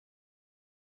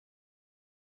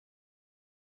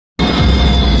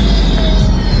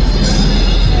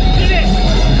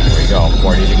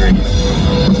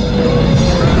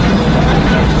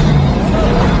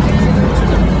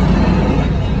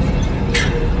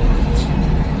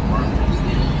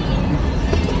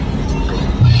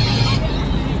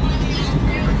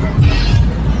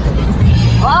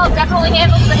definitely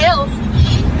handles the hills.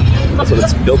 That's what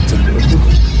it's built to do.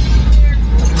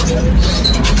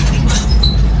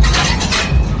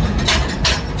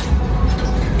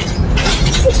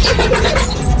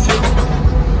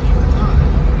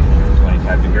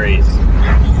 Degrees.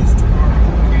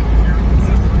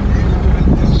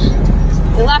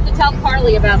 You'll have to tell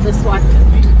Carly about this one.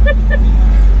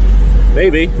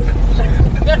 Maybe.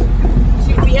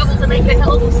 She'd be able to make a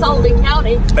hill of Sullivan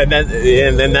County. And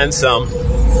then some.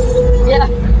 Yeah.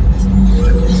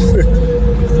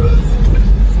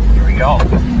 Here we go.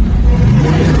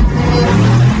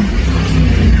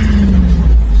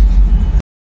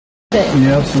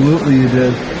 Yeah, absolutely you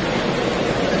did.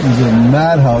 There's a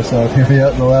madhouse out here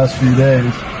yet in the last few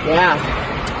days. Yeah.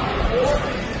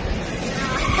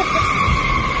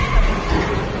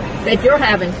 Bet you're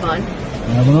having fun.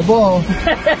 Having a ball.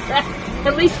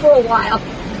 At least for a while.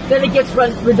 Then it gets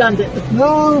redundant.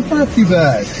 No, it's not too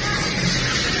bad.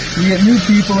 You get new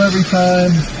people every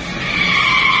time.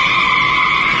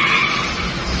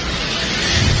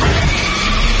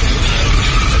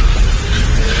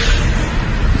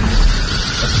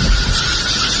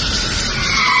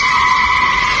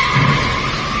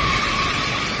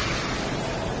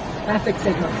 Traffic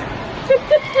signal.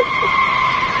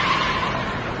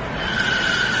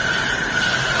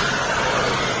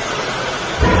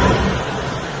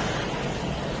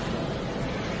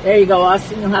 There you go,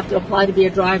 Austin. You'll have to apply to be a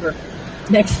driver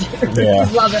next year. Yeah.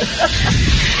 Love it.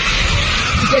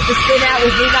 You get to spin out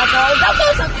with me not going, don't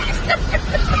go so fast.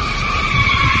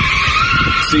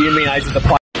 So you mean I just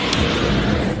apply?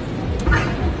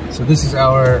 So this is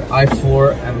our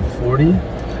i4 M40.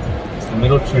 It's the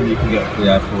middle trim you can get for the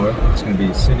i4. It's going to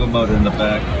be single motor in the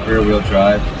back, rear wheel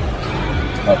drive,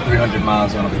 about 300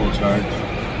 miles on a full charge.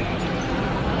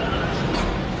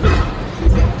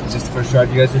 Is this the first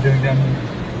drive you guys are doing down here?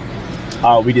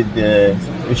 We did the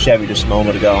Chevy just a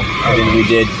moment ago, and then we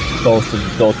did both the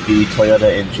Toyota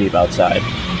and Jeep outside.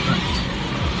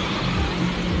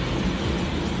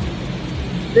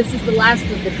 This is the last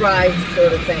of the drive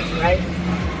sort of thing, right?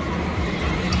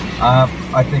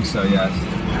 I think so, yes.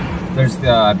 There's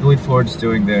the, I believe Ford's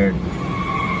doing their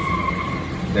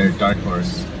Dark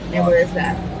Horse. And where is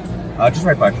that? Just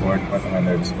right by Ford, right behind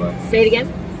their display. Say it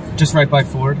again? Just right by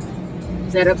Ford.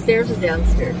 Is that upstairs or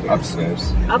downstairs?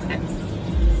 Upstairs. Okay.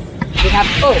 We have,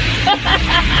 oh.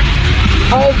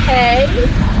 Okay.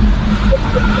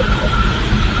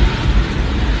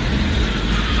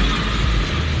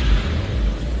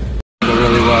 Go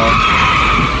really well.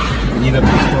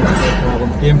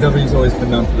 BMW's always been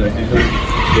known for their handling.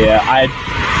 Yeah,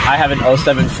 I have an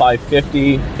 07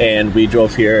 550, and we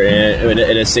drove here in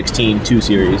a 16 2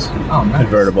 Series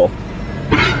convertible.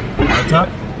 Hardtop?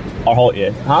 Our whole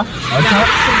Hardtop?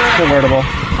 Convertible.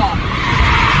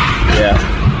 Yeah.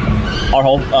 Our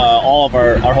whole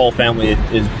our whole family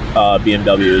is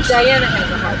BMWs. Diana has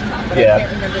a hard top, but Yeah. I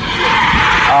can't remember the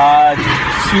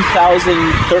year.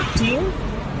 2013?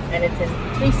 And it's in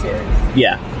 3 Series.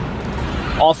 Yeah.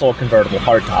 Also a convertible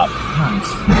hardtop.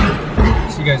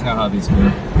 Nice. So you guys know how these go.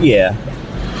 Yeah.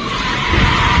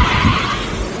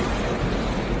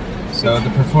 So the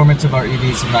performance of our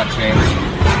EVs have not changed.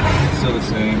 It's still the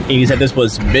same. And you said this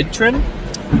was mid-trim?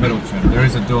 Middle trim. There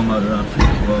is a dual motor option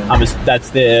as well. That's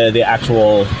the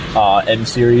actual M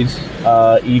Series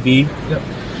EV. Yep.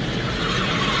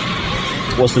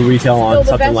 What's the retail on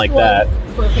something like that?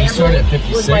 You started at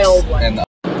 56 my old one. and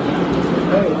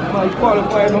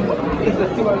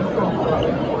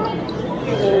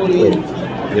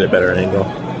Get a better angle.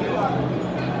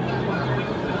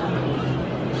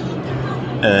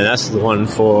 And that's the one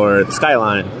for the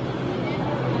Skyline.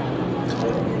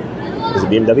 Does the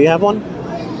BMW have one?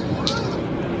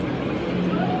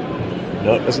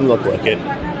 No, it doesn't look like it.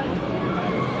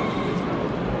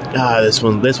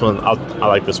 This one. I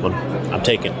like this one. I'm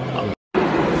taking. Well,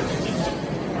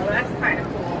 that's kind of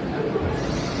cool.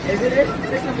 Isn't it?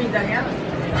 This will be Diana.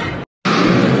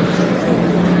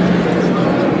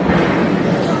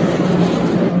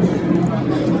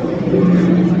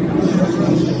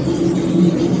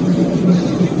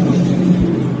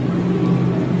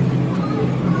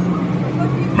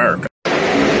 America.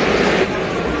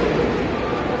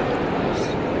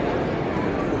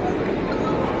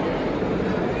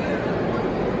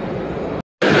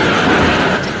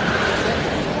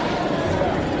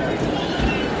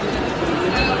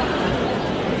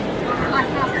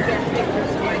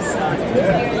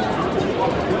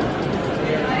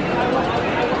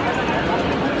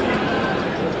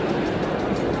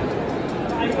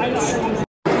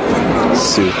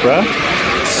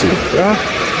 Supra.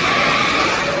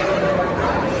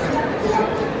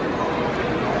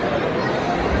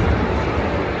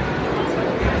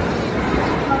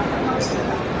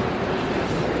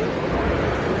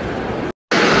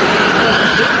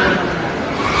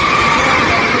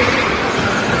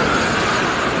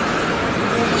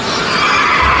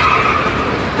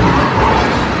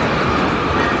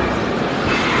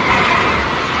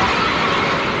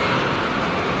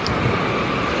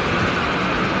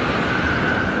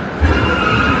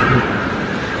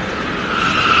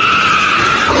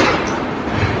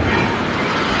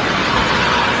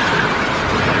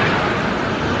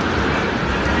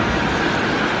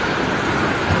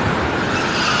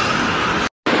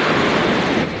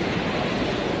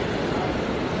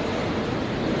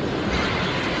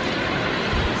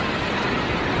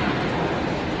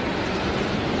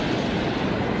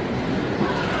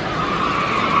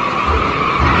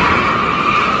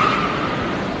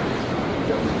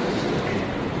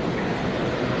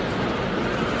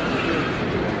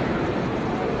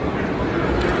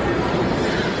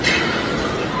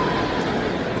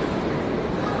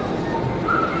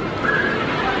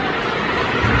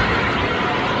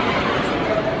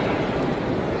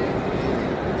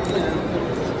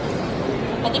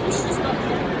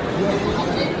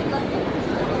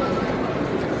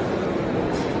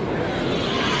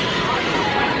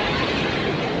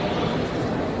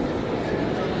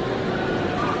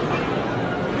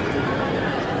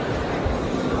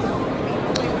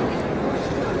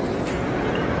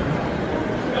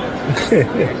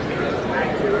 Sorry.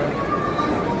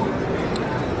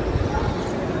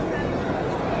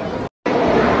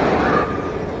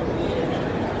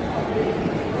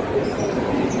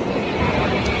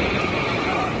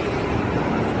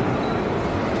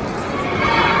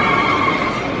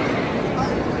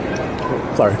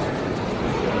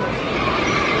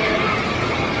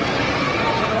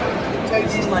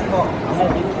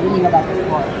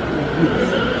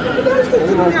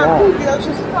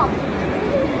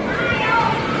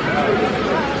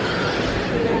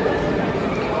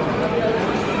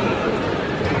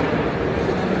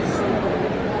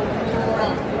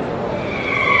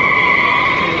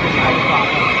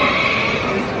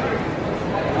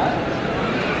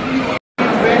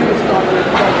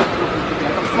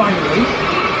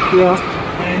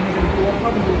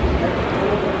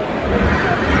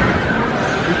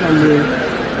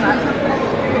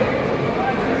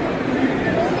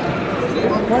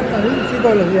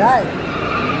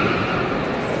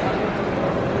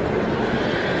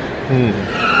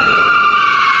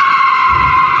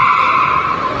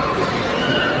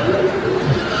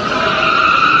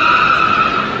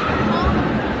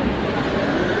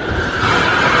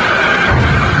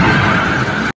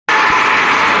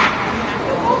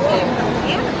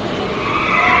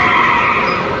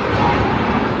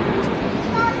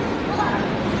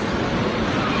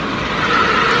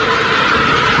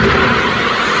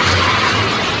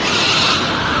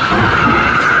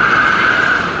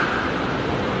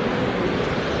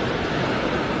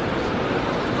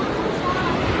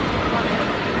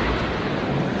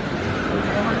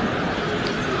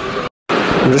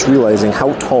 I'm just realizing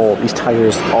how tall these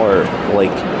tires are.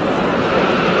 Like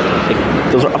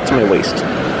those are up to my waist.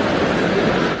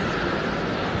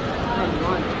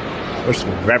 There's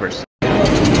some grabbers.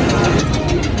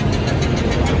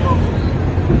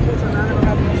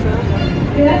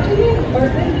 Good afternoon or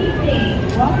good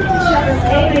evening. Welcome to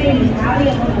Chevrolet. My name is Allie.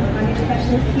 I'm one of the finance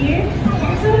specialists here.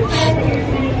 We're so excited that you're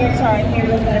spending your time here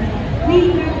with us. We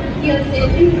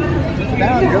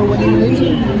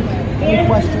Any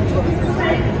questions?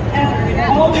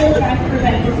 all-wheel drive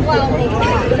prevents like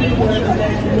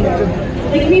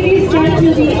previous judge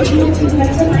will be able to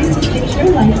customize to fit your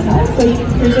lifestyle so you can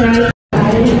cruise around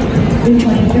in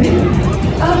 23.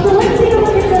 So let's take a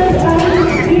look at the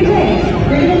speed race.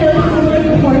 We're going to notice the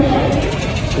little portion.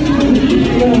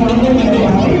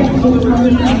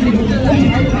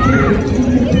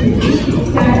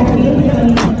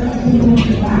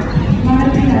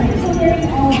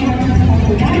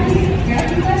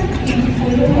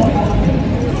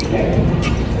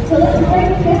 So let's break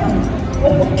it down.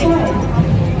 What's the price?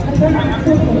 The first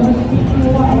circle was 60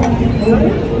 electric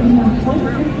motor,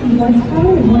 160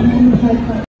 horsepower, and 125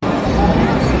 horsepower.